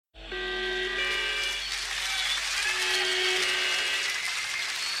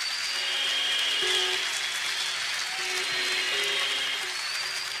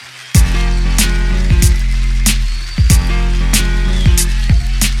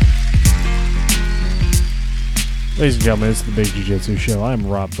Ladies and gentlemen, it's the Big Jiu-Jitsu Show. I'm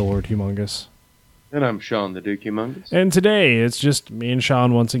Rob the Lord Humongous. And I'm Shawn the Duke Humongous. And today, it's just me and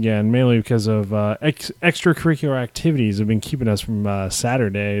Shawn once again, mainly because of extracurricular activities have been keeping us from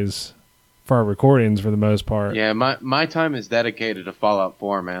Saturdays for our recordings for the most part. Yeah, my time is dedicated to Fallout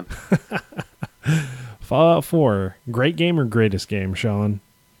 4, man. Fallout 4, great game or greatest game, Shawn?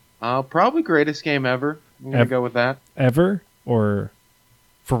 Probably greatest game ever. I'm going to go with that. Ever? Or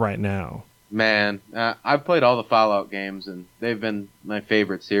for right now? Man, I've played all the Fallout games, and they've been my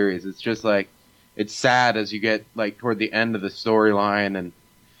favorite series. It's just like, it's sad as you get like toward the end of the storyline and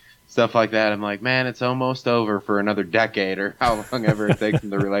stuff like that. I'm like, man, it's almost over for another decade or how long ever it takes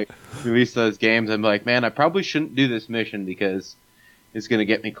them to release those games. I'm like, man, I probably shouldn't do this mission because it's going to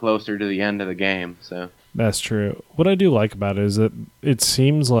get me closer to the end of the game. So that's true. What I do like about it is that it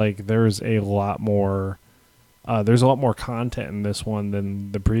seems like there's a lot more content in this one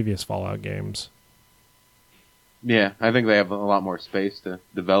than the previous Fallout games. Yeah, I think they have a lot more space to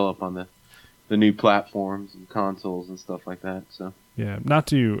develop on the new platforms and consoles and stuff like that. So yeah, not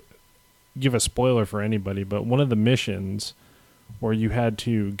to give a spoiler for anybody, but one of the missions where you had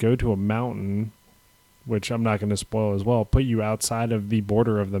to go to a mountain, which I'm not going to spoil as well, put you outside of the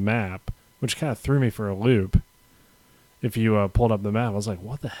border of the map, which kind of threw me for a loop. If you pulled up the map, I was like,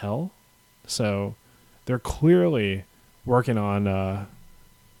 what the hell? So they're clearly working on, I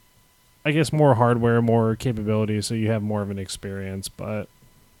guess, more hardware, more capabilities, so you have more of an experience, but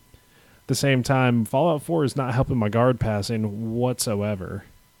at the same time, Fallout 4 is not helping my guard passing whatsoever.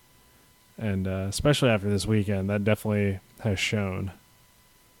 And especially after this weekend, that definitely has shown.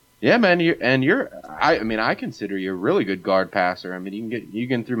 Yeah, man, I consider you a really good guard passer. I mean, you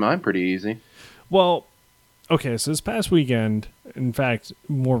get through mine pretty easy. Well, okay, so this past weekend, in fact,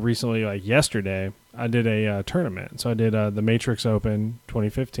 more recently, like yesterday, I did a tournament. So I did the Matrix Open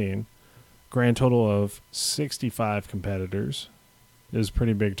 2015, grand total of 65 competitors. It was a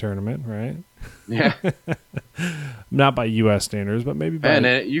pretty big tournament, right? Yeah. Not by U.S. standards, but maybe by...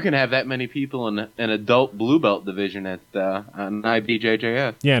 Man, you can have that many people in an adult blue belt division at on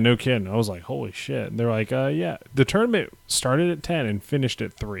BJJF. Yeah, no kidding. I was like, holy shit. They're like, yeah. The tournament started at 10 and finished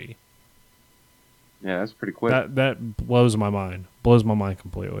at 3. Yeah, that's pretty quick. That blows my mind. Blows my mind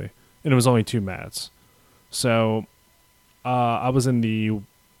completely. And it was only 2 mats. So I was in the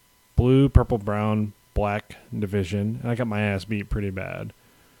blue, purple, brown, black division, and I got my ass beat pretty bad.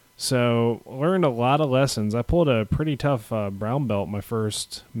 So learned a lot of lessons. I pulled a pretty tough brown belt my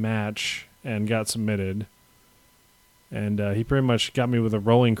first match and got submitted. And he pretty much got me with a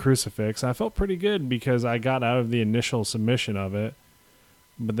rolling crucifix. I felt pretty good because I got out of the initial submission of it.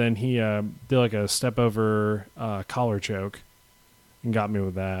 But then he did like a step over collar choke and got me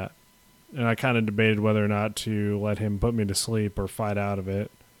with that. And I kind of debated whether or not to let him put me to sleep or fight out of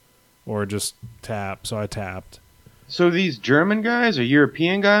it or just tap. So I tapped. So these German guys or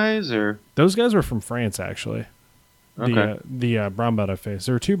European guys or? Those guys were from France, actually. Okay. The brown belt I faced.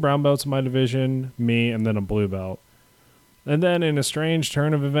 There were 2 brown belts in my division, me, and then a blue belt. And then in a strange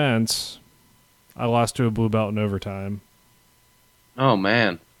turn of events, I lost to a blue belt in overtime. Oh,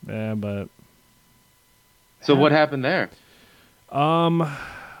 man. Yeah, but... So what happened there?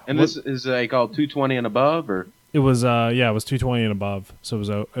 And this is like all 220 and above, or? It was, it was 220 and above.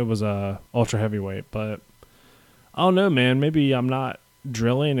 So it was ultra heavyweight, but... I don't know, man. Maybe I'm not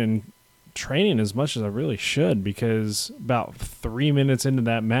drilling and training as much as I really should because about 3 minutes into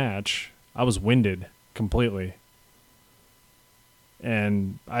that match, I was winded completely.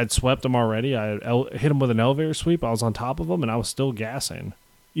 And I'd swept him already. I hit him with an elevator sweep. I was on top of him, and I was still gassing,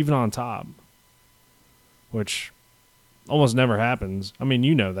 even on top, which almost never happens. I mean,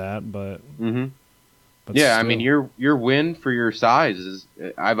 you know that, but... Mm-hmm. But yeah, still. I mean, your win for your size is,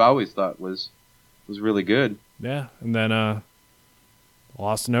 I've always thought was really good. Yeah, and then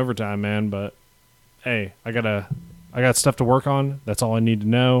lost in overtime, man. But hey, I got stuff to work on. That's all I need to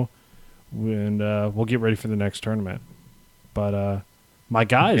know, and we'll get ready for the next tournament. But my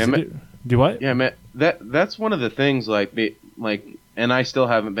guys, do what? Yeah, man. That's one of the things. Like, and I still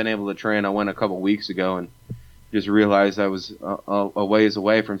haven't been able to train. I went a couple weeks ago and just realized I was a ways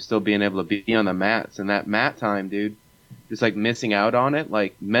away from still being able to be on the mats. And that mat time, dude, just like missing out on it,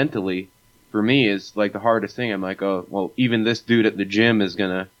 like mentally. For me, is like the hardest thing. I'm like, oh, well, even this dude at the gym is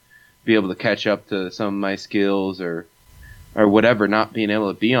gonna be able to catch up to some of my skills or whatever. Not being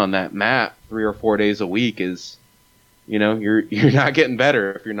able to be on that mat 3 or 4 days a week is, you're not getting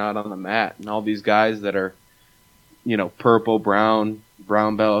better if you're not on the mat. And all these guys that are, purple, brown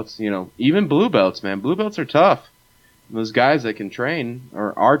belts, even blue belts, man. Blue belts are tough. And those guys that can train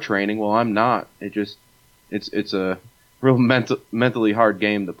or are training, well, I'm not. It's a real mentally hard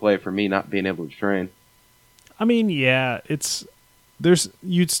game to play for me, not being able to train. I mean, yeah,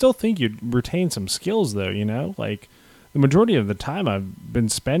 you'd still think you'd retain some skills though, you know? Like the majority of the time I've been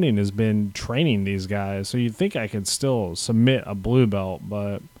spending has been training these guys. So you'd think I could still submit a blue belt,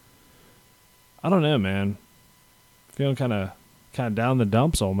 but I don't know, man. Feeling kind of down the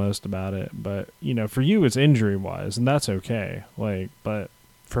dumps almost about it, but you know, for you it's injury wise and that's okay. Like, but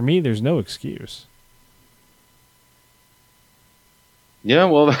for me there's no excuse. Yeah,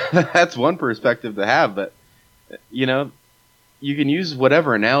 well, that's one perspective to have, but you know, you can use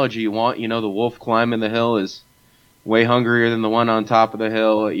whatever analogy you want. You know, the wolf climbing the hill is way hungrier than the one on top of the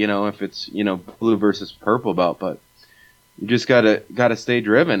hill, you know, if it's, you know, blue versus purple belt, but you just gotta stay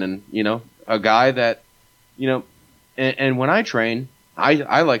driven. And, you know, a guy that, you know, and when I train,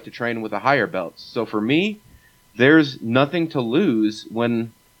 I like to train with a higher belt. So for me, there's nothing to lose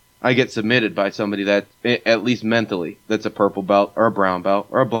when I get submitted by somebody that, at least mentally, that's a purple belt or a brown belt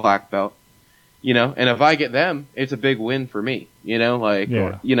or a black belt. You know, and if I get them, it's a big win for me, you know, like, yeah.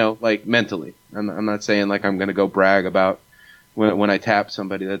 Or, you know, like mentally. I'm not saying like I'm going to go brag about when I tap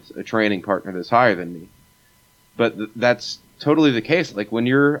somebody that's a training partner that's higher than me. But that's totally the case. Like when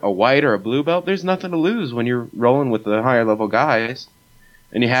you're a white or a blue belt, there's nothing to lose when you're rolling with the higher level guys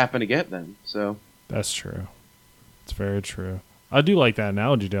and you happen to get them. So that's true. It's very true. I do like that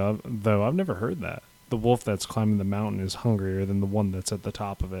analogy, though. I've never heard that. The wolf that's climbing the mountain is hungrier than the one that's at the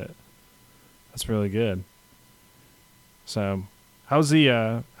top of it. That's really good. So, how's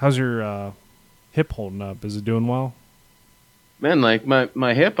your hip holding up? Is it doing well? Man, like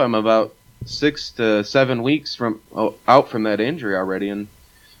my hip, I'm about 6 to 7 weeks out from that injury already, and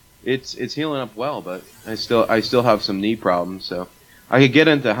it's healing up well. But I still have some knee problems. So I could get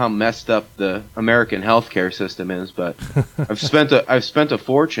into how messed up the American healthcare system is, but I've spent a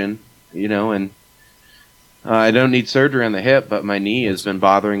fortune, you know, and I don't need surgery on the hip, but my knee has been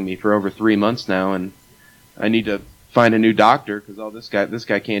bothering me for over 3 months now, and I need to find a new doctor because this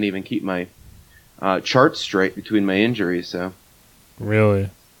guy can't even keep my charts straight between my injuries. So, really,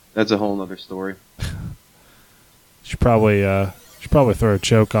 that's a whole other story. Should probably throw a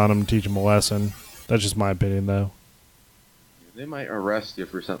choke on him and teach him a lesson. That's just my opinion, though. They might arrest you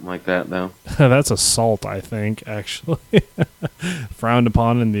for something like that, though. That's assault, I think, actually. Frowned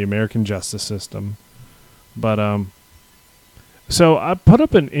upon in the American justice system. But so I put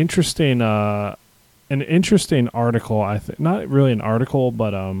up an interesting article. I think not really an article,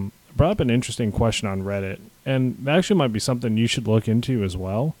 but brought up an interesting question on Reddit, and that actually might be something you should look into as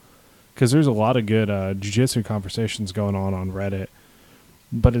well, because there's a lot of good jiu-jitsu conversations going on Reddit.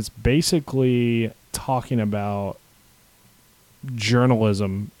 But it's basically talking about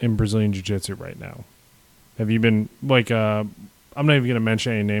journalism in Brazilian jiu-jitsu right now. Have you been like? I'm not even going to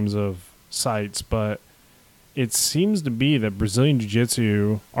mention any names of sites, but it seems to be that Brazilian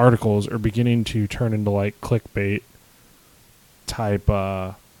Jiu-Jitsu articles are beginning to turn into like clickbait type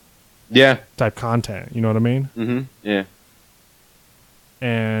content. You know what I mean? Mm-hmm. Yeah.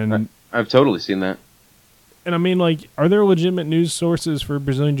 And I've totally seen that. And I mean, like, are there legitimate news sources for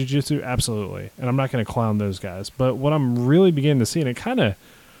Brazilian Jiu-Jitsu? Absolutely. And I'm not going to clown those guys. But what I'm really beginning to see, and it kind of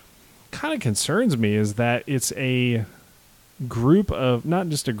concerns me, is that it's a group of, not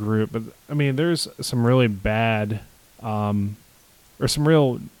just a group, but I mean, there's some really bad, or some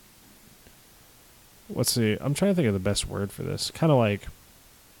real, I'm trying to think of the best word for this. Kind of like,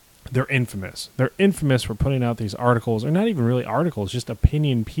 they're infamous. They're infamous for putting out these articles, or not even really articles, just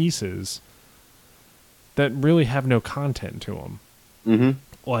opinion pieces that really have no content to them.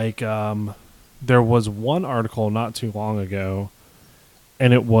 Mm-hmm. Like, there was one article not too long ago,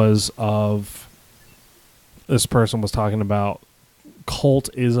 and it was of, this person was talking about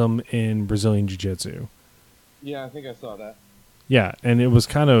cultism in Brazilian Jiu-Jitsu. Yeah, I think I saw that. Yeah, and it was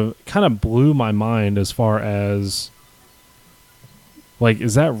kind of blew my mind as far as, like,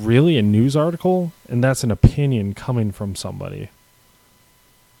 is that really a news article? And that's an opinion coming from somebody.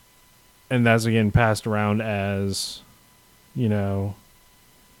 And that's again passed around as, you know,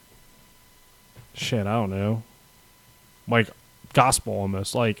 shit, I don't know, like gospel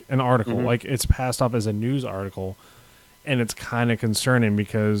almost, like an article. Mm-hmm. Like it's passed off as a news article. And it's kind of concerning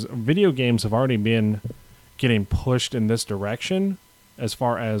because video games have already been getting pushed in this direction as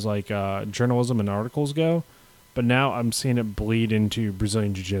far as like journalism and articles go. But now I'm seeing it bleed into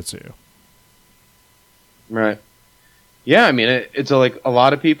Brazilian Jiu-Jitsu. Right. Yeah, I mean, it's like a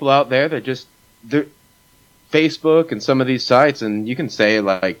lot of people out there that they're Facebook and some of these sites, and you can say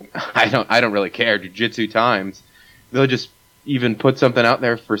like, I don't really care, Jiu-Jitsu Times. They'll just even put something out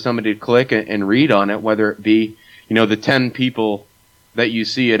there for somebody to click and read on it, whether it be, you know, the 10 people that you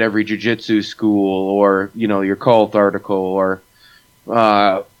see at every jiu-jitsu school, or, you know, your cult article, or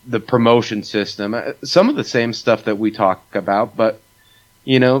the promotion system, some of the same stuff that we talk about, but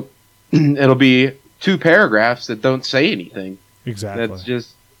you know, it'll be 2 paragraphs that don't say anything. Exactly.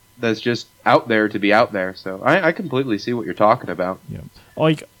 That's just out there to be out there. So I completely see what you're talking about. Yeah.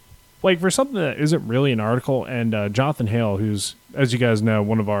 Like for something that isn't really an article, and Jonathan Hale, who's, as you guys know,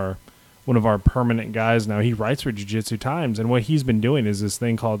 one of our permanent guys now, he writes for Jiu-Jitsu Times, and what he's been doing is this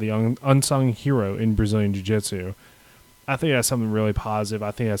thing called the unsung hero in Brazilian Jiu-Jitsu. I think that's something really positive.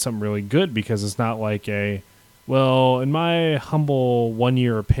 I think that's something really good, because it's not like well, in my humble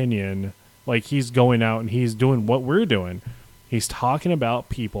 1-year opinion, like, he's going out and he's doing what we're doing. He's talking about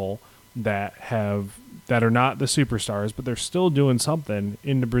people that are not the superstars, but they're still doing something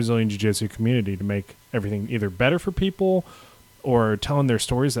in the Brazilian Jiu-Jitsu community to make everything either better for people, or telling their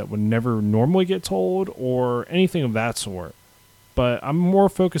stories that would never normally get told, or anything of that sort. But I'm more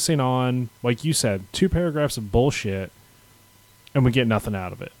focusing on, like you said, 2 paragraphs of bullshit, and we get nothing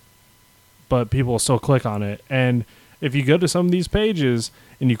out of it. But people will still click on it. And if you go to some of these pages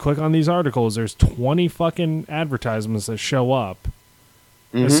and you click on these articles, there's 20 fucking advertisements that show up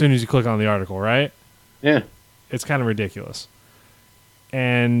as soon as you click on the article, right? Yeah. It's kind of ridiculous.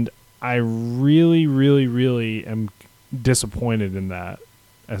 And I really, really, really am disappointed in that,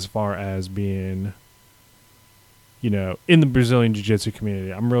 as far as being, in the Brazilian Jiu-Jitsu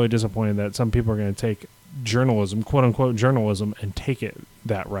community. I'm really disappointed that some people are going to take journalism, quote unquote journalism, and take it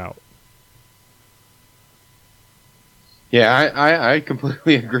that route. Yeah, I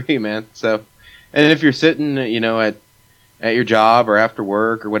completely agree, man. So, and if you're sitting, at your job or after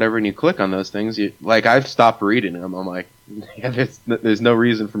work or whatever, and you click on those things, I've stopped reading them. I'm like, yeah, there's no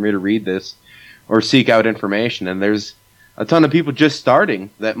reason for me to read this or seek out information. And there's a ton of people just starting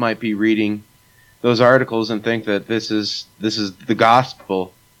that might be reading those articles and think that this is the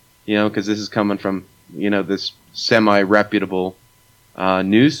gospel, because this is coming from, this semi-reputable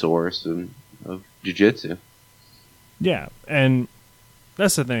news source of jiu-jitsu. Yeah, and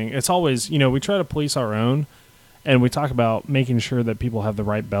that's the thing. It's always, we try to police our own, and we talk about making sure that people have the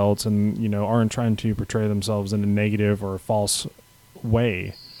right belts and, aren't trying to portray themselves in a negative or a false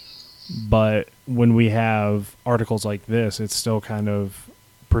way. But when we have articles like this, it still kind of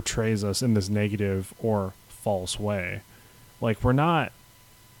portrays us in this negative or false way. Like, we're not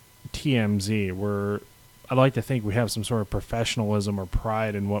TMZ. I'd like to think we have some sort of professionalism or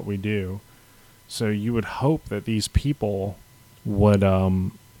pride in what we do. So you would hope that these people would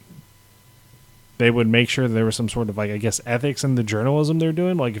they would make sure that there was some sort of, ethics in the journalism they're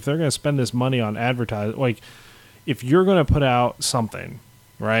doing. Like, if they're going to spend this money on advertising, if you're going to put out something,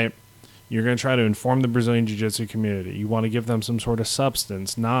 right, you're going to try to inform the Brazilian Jiu-Jitsu community. You want to give them some sort of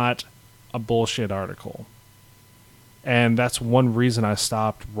substance, not a bullshit article. And that's one reason I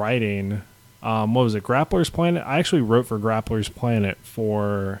stopped writing. What was it, Grappler's Planet? I actually wrote for Grappler's Planet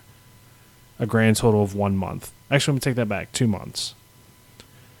for a grand total of 1 month. Actually, I'm going to take that back, 2 months.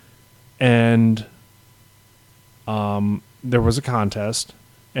 And there was a contest,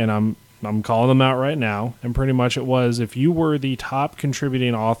 and I'm calling them out right now, and pretty much it was, if you were the top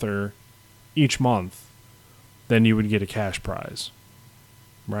contributing author each month, then you would get a cash prize,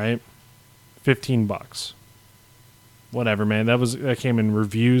 right? $15. Whatever, man. That came in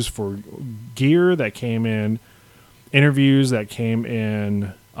reviews for gear, that came in interviews, that came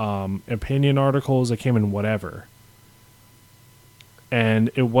in opinion articles, that came in whatever.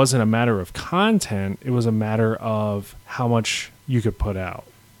 And it wasn't a matter of content, it was a matter of how much you could put out.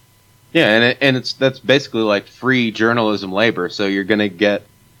 Yeah, and that's basically like free journalism labor. So you're going to get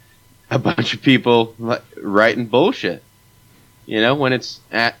a bunch of people writing bullshit,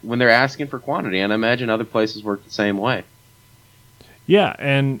 when they're asking for quantity. And I imagine other places work the same way. Yeah,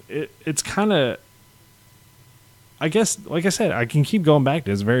 and it's kind of, I guess, like I said, I can keep going back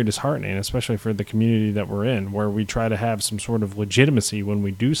to it. It's very disheartening, especially for the community that we're in, where we try to have some sort of legitimacy when we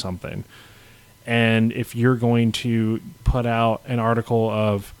do something. And if you're going to put out an article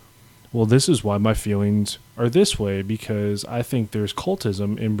of, well, this is why my feelings are this way, because I think there's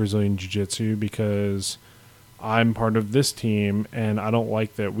cultism in Brazilian Jiu-Jitsu because I'm part of this team and I don't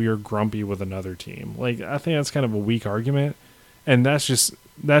like that we are grumpy with another team. I think that's kind of a weak argument. And that's just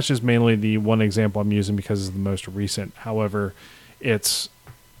mainly the one example I'm using because it's the most recent. However, it's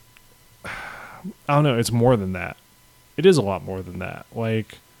more than that. It is a lot more than that.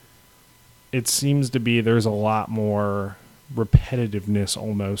 It seems to be there's a lot more repetitiveness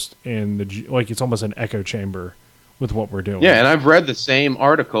almost in it's almost an echo chamber with what we're doing. Yeah, and I've read the same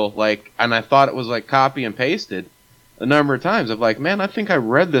article, and I thought it was copy and pasted a number of times. Man, I think I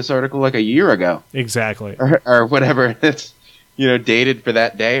read this article a year ago. Exactly. Or whatever. It's dated for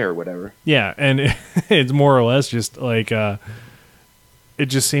that day or whatever. Yeah, and it's more or less just it's it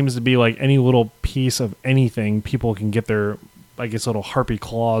just seems to be like any little piece of anything people can get their, I guess, little harpy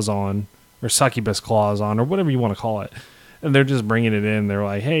claws on, or succubus claws on, or whatever you want to call it. And they're just bringing it in. They're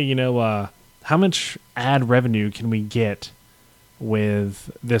like, hey, how much ad revenue can we get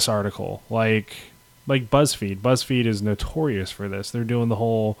with this article? Like BuzzFeed. BuzzFeed is notorious for this. They're doing the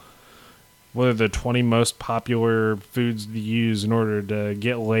whole, what are the 20 most popular foods to use in order to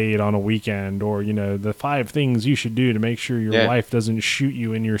get laid on a weekend, or, the 5 things you should do to make sure your wife doesn't shoot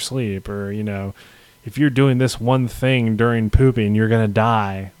you in your sleep, or, if you're doing this one thing during pooping, you're going to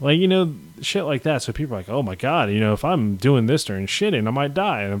die. Like, shit like that. So people are like, oh my God, if I'm doing this during shitting, I might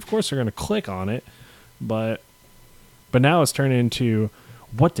die. And of course they're going to click on it. But now it's turned into,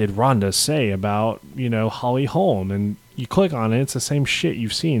 what did Rhonda say about, Holly Holm? And you click on it, it's the same shit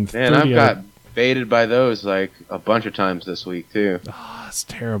you've seen. Man, I've got baited by those like a bunch of times this week too. Oh, it's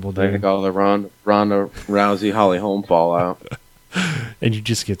terrible, dude. Like all the Ronda Rousey, Holly Holm fallout. And you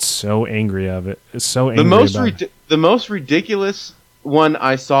just get so angry of it. It's so angry. The most ridiculous one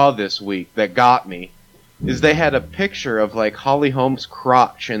I saw this week that got me is they had a picture of like Holly Holm's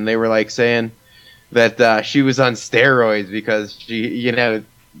crotch, and they were like saying that she was on steroids because she,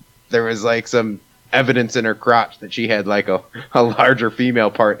 there was like some evidence in her crotch that she had like a larger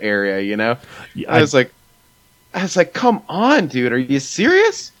female part area, Yeah, I was like, come on, dude, are you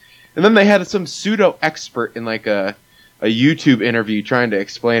serious? And then they had some pseudo expert in like a YouTube interview trying to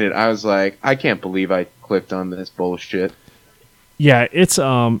explain it. I was like, I can't believe I clicked on this bullshit. Yeah,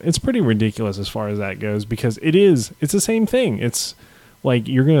 it's pretty ridiculous as far as that goes, because it's the same thing. It's like,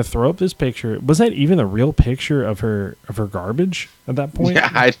 you're gonna throw up this picture. Was that even a real picture of her garbage at that point?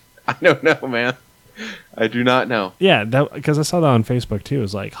 Yeah, I don't know, man. I do not know. Yeah, because I saw that on Facebook too. It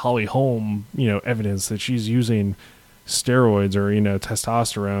was like Holly Holm, evidence that she's using steroids or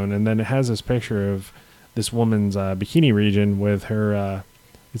testosterone, and then it has this picture of this woman's bikini region with her.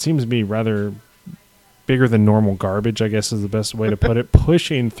 It seems to be rather bigger than normal garbage, I guess is the best way to put it,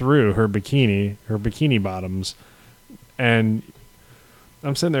 pushing through her bikini bottoms. And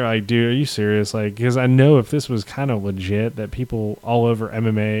I'm sitting there like, dude, are you serious? Like, because I know if this was kind of legit, that people all over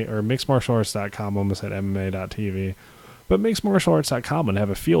MMA or mixedmartialarts.com, almost at MMA.tv, but mixedmartialarts.com would have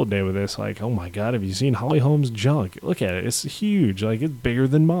a field day with this. Like, oh my God, have you seen Holly Holm's junk? Look at it. It's huge. Like, it's bigger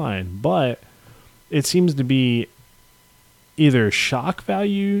than mine. But it seems to be either shock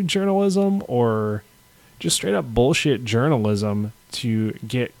value journalism or just straight up bullshit journalism to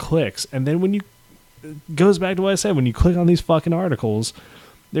get clicks. And then when you, it goes back to what I said, when you click on these fucking articles,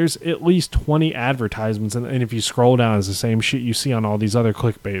 there's at least 20 advertisements. And if you scroll down, it's the same shit you see on all these other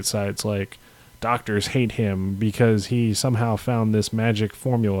clickbait sites, like doctors hate him because he somehow found this magic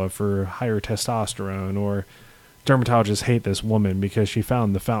formula for higher testosterone, or dermatologists hate this woman because she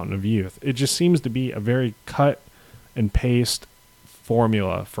found the fountain of youth. It just seems to be a very cut and paste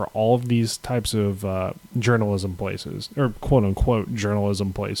formula for all of these types of journalism places, or quote unquote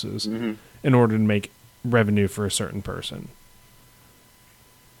journalism places, in order to make revenue for a certain person.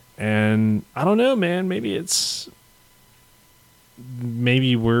 And I don't know, man, maybe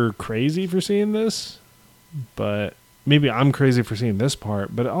we're crazy for seeing this, but maybe I'm crazy for seeing this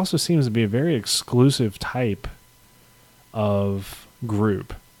part, but it also seems to be a very exclusive type of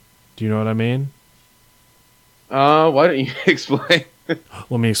group. Do you know what I mean? Why don't you explain?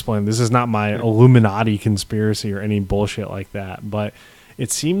 Let me explain. This is not my Illuminati conspiracy or any bullshit like that, but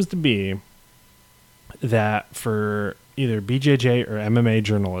it seems to be that for either BJJ or MMA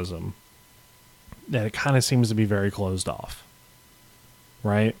journalism, that it kind of seems to be very closed off,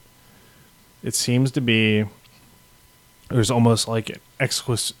 right? It seems to be, there's almost like an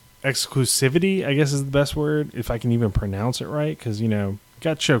exclusivity, I guess is the best word, if I can even pronounce it right, because,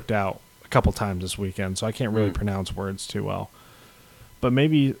 got choked out a couple times this weekend, so I can't really pronounce words too well. But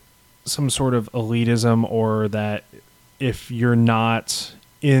maybe some sort of elitism, or that if you're not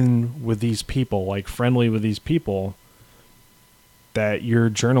in with these people, like friendly with these people, that your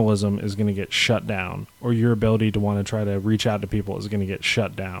journalism is going to get shut down, or your ability to want to try to reach out to people is going to get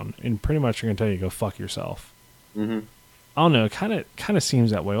shut down. And pretty much they're going to tell you, go fuck yourself. I don't know. It kind of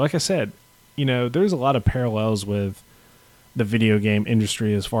seems that way. Like I said, there's a lot of parallels with the video game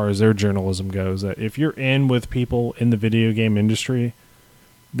industry as far as their journalism goes, that if you're in with people in the video game industry,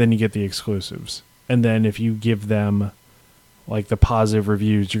 then you get the exclusives. And then if you give them like the positive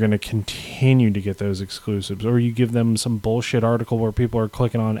reviews, you're going to continue to get those exclusives. Or you give them some bullshit article where people are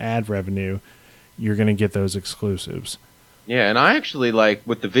clicking on ad revenue, you're going to get those exclusives. Yeah, and I actually like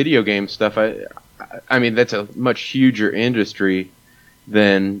with the video game stuff, I mean, that's a much huger industry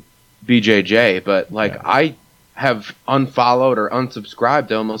than BJJ, but like I have unfollowed or unsubscribed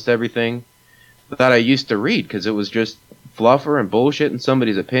to almost everything that I used to read because it was just fluffer and bullshit in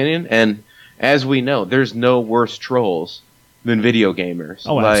somebody's opinion. And as we know, there's no worse trolls than video gamers.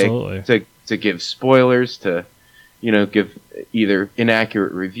 Oh, absolutely. To give spoilers, to give either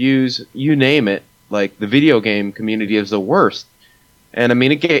inaccurate reviews, you name it. Like, the video game community is the worst. And I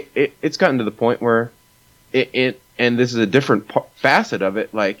mean, it's gotten to the point where and this is a different facet of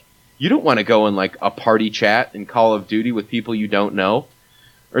it. Like, you don't want to go in like a party chat in Call of Duty with people you don't know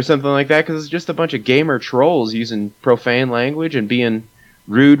or something like that, because it's just a bunch of gamer trolls using profane language and being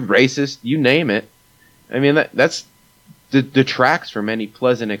rude, racist, you name it. I mean, that's detracts from any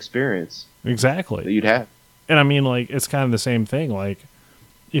pleasant experience. Exactly. That you'd have. And I mean, like, it's kind of the same thing. Like,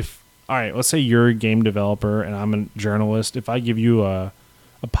 all right, let's say you're a game developer and I'm a journalist. If I give you a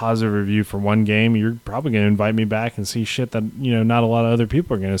positive review for one game, you're probably going to invite me back and see shit that, not a lot of other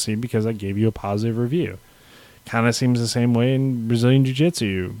people are going to see because I gave you a positive review. Kind of seems the same way in Brazilian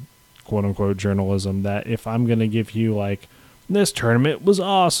Jiu-Jitsu, quote unquote, journalism, that if I'm going to give you like, this tournament was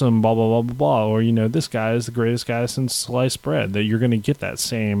awesome, blah, blah, blah, blah, blah, or, this guy is the greatest guy since sliced bread, that you're going to get that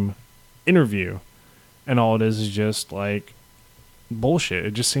same interview. And all it is just like bullshit.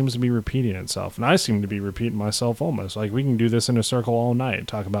 It just seems to be repeating itself. And I seem to be repeating myself almost. Like, we can do this in a circle all night,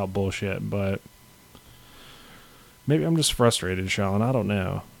 talk about bullshit, but maybe I'm just frustrated, Shawn. I don't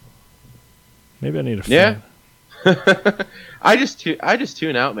know. Maybe I need a fan. I just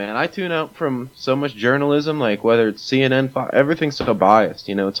tune out, man. I tune out from so much journalism, like whether it's CNN, everything's so biased.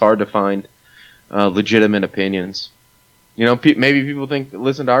 It's hard to find legitimate opinions. Maybe people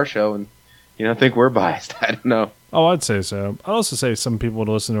listen to our show and think we're biased. I don't know. Oh, I'd say so. I'd also say some people would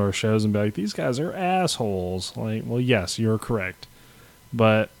listen to our shows and be like, these guys are assholes. Like, well, yes, you're correct.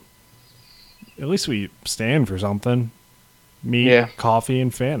 But at least we stand for something. Meat, coffee,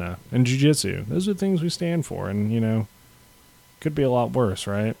 and Fanta, and jiu-jitsu. Those are things we stand for. And, could be a lot worse,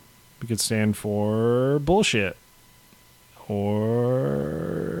 right? We could stand for bullshit.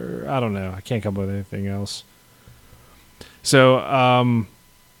 Or, I don't know. I can't come up with anything else. So,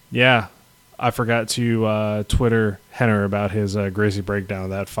 yeah. I forgot to Twitter Henner about his Gracie breakdown of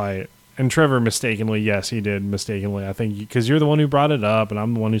that fight. And Trevor mistakenly, yes, he did mistakenly. I think because you're the one who brought it up, and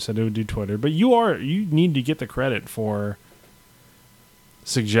I'm the one who said it would do Twitter. But you need to get the credit for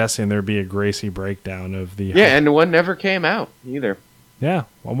suggesting there be a Gracie breakdown of the... Yeah, and one never came out either. Yeah,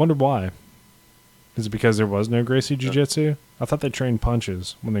 I wonder why. Is it because there was no Gracie Jiu-Jitsu? I thought they trained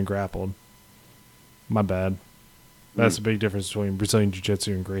punches when they grappled. My bad. That's the big difference between Brazilian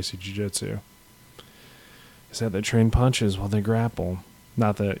Jiu-Jitsu and Gracie Jiu-Jitsu. Is that they train punches while they grapple.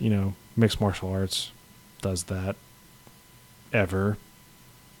 Not that, mixed martial arts does that. Ever.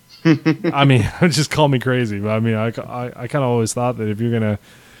 I mean, just call me crazy, but I mean, I kind of always thought that if you're going to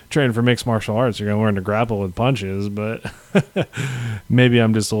train for mixed martial arts, you're going to learn to grapple with punches, but maybe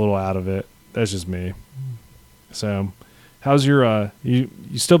I'm just a little out of it. That's just me. So, how's your, you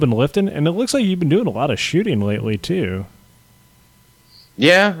still been lifting? And it looks like you've been doing a lot of shooting lately, too.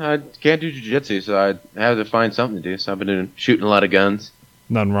 Yeah, I can't do jiu-jitsu, so I have to find something to do. So I've been shooting a lot of guns.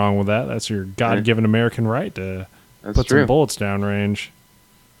 Nothing wrong with that. That's your God-given American right to put some bullets down range.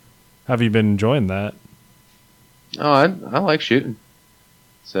 Have you been enjoying that? Oh, I like shooting.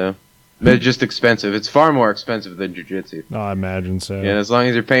 So, but it's just expensive. It's far more expensive than jiu-jitsu. Oh, I imagine so. Yeah, as long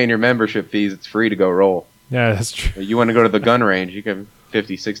as you're paying your membership fees, it's free to go roll. Yeah, that's true. You want to go to the gun range, you can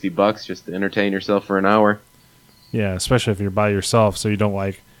 $50-$60 just to entertain yourself for an hour. Yeah, especially if you're by yourself, so you don't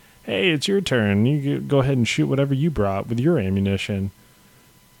like, hey, it's your turn. You go ahead and shoot whatever you brought with your ammunition.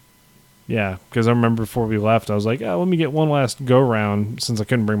 Yeah, because I remember before we left, I was like, oh, let me get one last go-round since I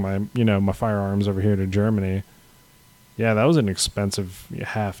couldn't bring my, my firearms over here to Germany. Yeah, that was an expensive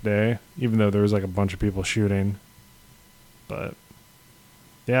half day, even though there was like a bunch of people shooting. But,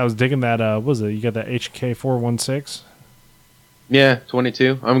 yeah, I was digging that, what was it? You got that HK416? Yeah,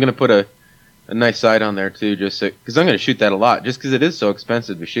 22. I'm going to put a nice sight on there too, just because I'm going to shoot that a lot, just because it is so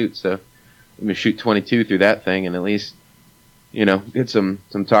expensive to shoot. So I'm going to shoot 22 through that thing, and at least get some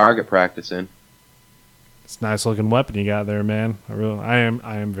target practice in. It's a nice looking weapon you got there, man. I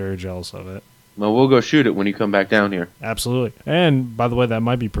am very jealous of it. Well, we'll go shoot it when you come back down here. Absolutely. And by the way, that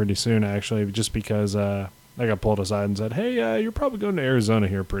might be pretty soon, actually, just because I got pulled aside and said, hey, you're probably going to Arizona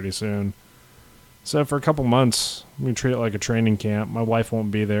here pretty soon. So for a couple months, we treat it like a training camp. My wife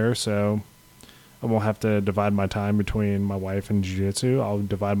won't be there, so I won't have to divide my time between my wife and jiu-jitsu. I'll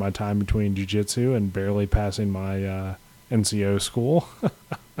divide my time between jiu-jitsu and barely passing my NCO school.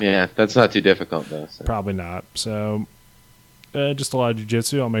 Yeah, that's not too difficult, though. So. Probably not. So just a lot of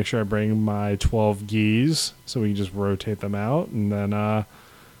jiu-jitsu. I'll make sure I bring my 12 gis so we can just rotate them out. And then...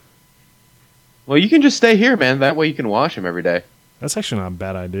 well, you can just stay here, man. That way you can wash them every day. That's actually not a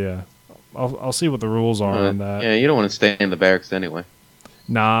bad idea. I'll see what the rules are on that. Yeah, you don't want to stay in the barracks anyway.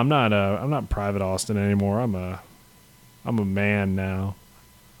 Nah, I'm not Private Austin anymore. I'm a man now.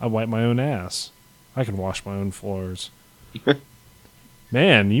 I wipe my own ass. I can wash my own floors.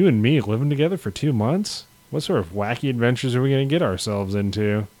 Man, you and me living together for 2 months? What sort of wacky adventures are we going to get ourselves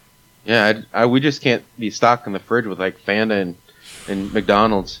into? Yeah, we just can't be stocking the fridge with like Fanta and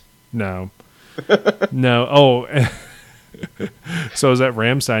McDonald's. No. No. Oh, so I was at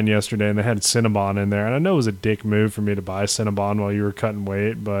Ramstein yesterday, and they had Cinnabon in there. And I know it was a dick move for me to buy Cinnabon while you were cutting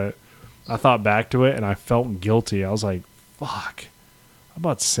weight, but I thought back to it, and I felt guilty. I was like, fuck. I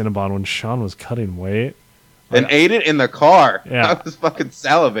bought Cinnabon when Shawn was cutting weight. And ate it in the car. Yeah. I was fucking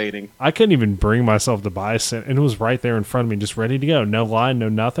salivating. I couldn't even bring myself to buy Cinnabon, and it was right there in front of me, just ready to go. No line, no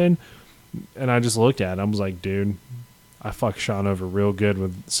nothing. And I just looked at it. I was like, dude, I fucked Shawn over real good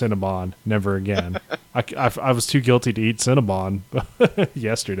with Cinnabon. Never again. I was too guilty to eat Cinnabon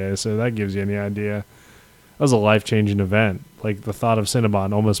yesterday, so that gives you any idea. That was a life-changing event. Like, the thought of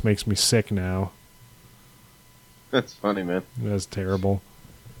Cinnabon almost makes me sick now. That's funny, man. That's terrible.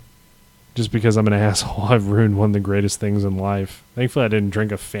 Just because I'm an asshole, I've ruined one of the greatest things in life. Thankfully, I didn't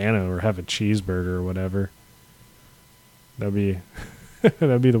drink a Fanta or have a cheeseburger or whatever. That'd be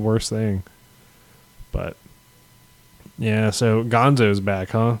the worst thing. But yeah, so Gonzo's back,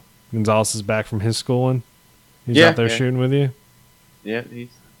 huh? Gonzalez is back from his schooling. He's out there shooting with you. Yeah,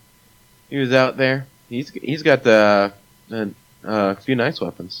 he was out there. He's got a few nice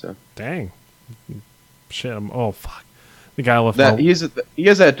weapons. So dang, shit. Oh fuck, the guy left. He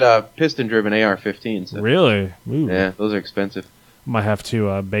has that piston-driven AR-15. So. Really? Ooh. Yeah, those are expensive. Might have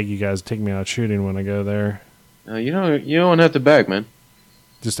to beg you guys to take me out shooting when I go there. You don't have to beg, man.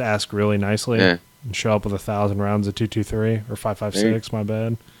 Just ask really nicely. Yeah. And show up with 1,000 rounds of 223 or 5.56. My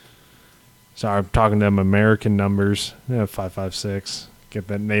bad. Sorry, I'm talking to them American numbers. Yeah, 5.56. Get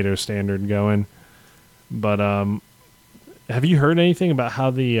that NATO standard going. But have you heard anything about how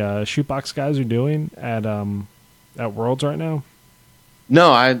the shootbox guys are doing at Worlds right now?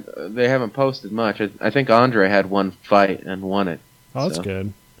 No, they haven't posted much. I think Andre had one fight and won it. Oh, that's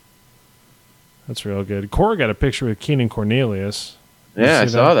good. That's real good. Cora got a picture with Keenan Cornelius. Yeah, I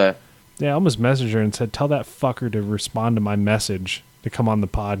saw that. Yeah, I almost messaged her and said, "Tell that fucker to respond to my message to come on the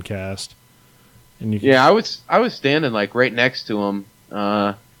podcast." And I was standing like right next to him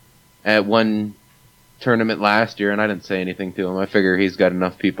at one tournament last year, and I didn't say anything to him. I figure he's got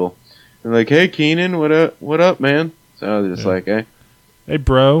enough people. They're like, "Hey, Keenan, what up, man?" So I was just like, "Hey,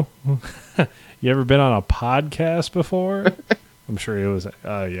 bro, you ever been on a podcast before?" I'm sure he was.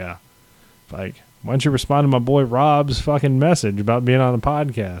 Yeah, like. Why don't you respond to my boy Rob's fucking message about being on the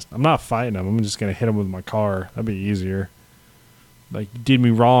podcast? I'm not fighting him. I'm just going to hit him with my car. That'd be easier. Like, you did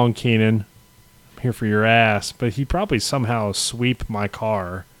me wrong, Keenan. I'm here for your ass. But he probably somehow sweep my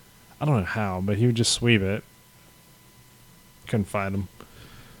car. I don't know how, but he would just sweep it. Couldn't find him.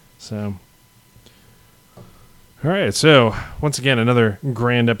 So. All right. So, once again, another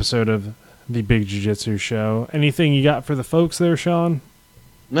grand episode of the Big Jiu-Jitsu Show. Anything you got for the folks there, Shawn?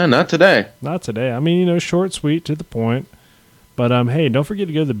 No, not today. Not today. I mean, short, sweet, to the point. But, hey, don't forget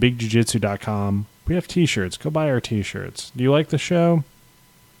to go to thebigjujitsu.com. We have t-shirts. Go buy our t-shirts. Do you like the show?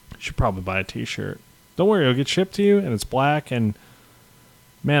 You should probably buy a t-shirt. Don't worry, it'll get shipped to you, and it's black. And,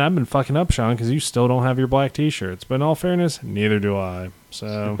 man, I've been fucking up, Shawn, because you still don't have your black t-shirts. But in all fairness, neither do I.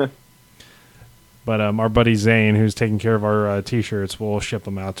 So, but our buddy Zane, who's taking care of our t-shirts, will ship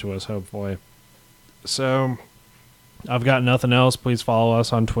them out to us, hopefully. So... I've got nothing else. Please follow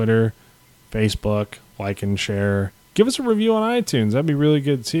us on Twitter, Facebook, like and share. Give us a review on iTunes. That'd be really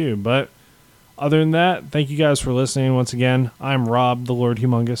good too. But other than that, thank you guys for listening once again. I'm Rob, the Lord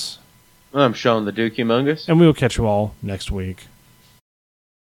Humongous. I'm Shawn, the Duke Humongous. And we will catch you all next week.